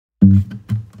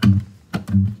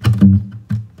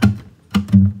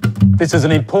This is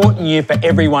an important year for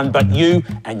everyone but you,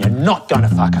 and you're not going to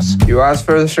fuck us. You asked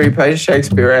for a 3-page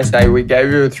Shakespeare essay. We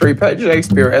gave you a 3-page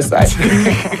Shakespeare essay.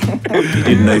 You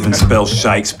didn't even spell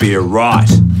Shakespeare right.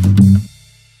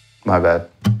 My bad.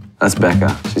 That's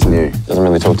Becca. She's new. Doesn't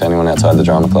really talk to anyone outside the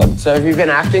drama club. So have you been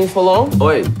acting for long?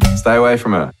 Oi, stay away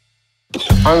from her.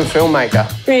 I'm a filmmaker.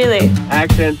 Really?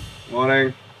 Action.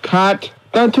 Morning. Cut.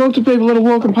 Don't talk to people that are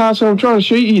walking past when I'm trying to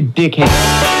shoot you, you dickhead.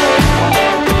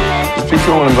 Just be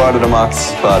cool and invited to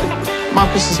Marcus's party.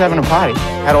 Marcus is having a party.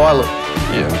 How do I look?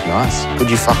 Yeah, look nice. Could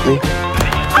you fuck me?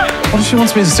 What if she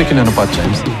wants me to stick it in a butt,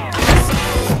 James?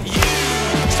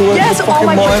 Yes, oh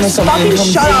my God, just fucking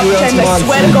shut up, James, I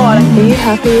swear to God. Are you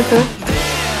happy with her?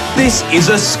 This is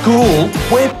a school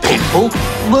where people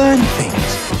learn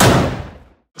things.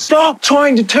 Stop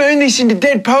trying to turn this into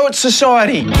Dead Poets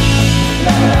Society.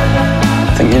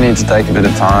 I think you need to take a bit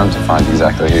of time to find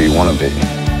exactly who you want to be.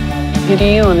 Who do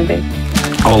you want to be?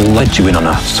 I'll let you in on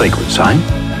a secret, Zane.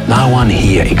 No one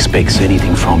here expects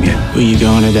anything from you. Will you go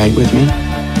on a date with me?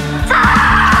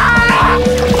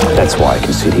 That's why I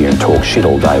can sit here and talk shit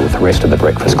all day with the rest of the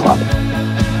breakfast club.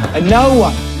 And no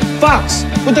one fucks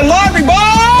with the library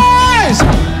boys!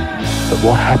 But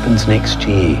what happens next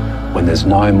year when there's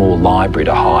no more library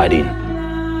to hide in?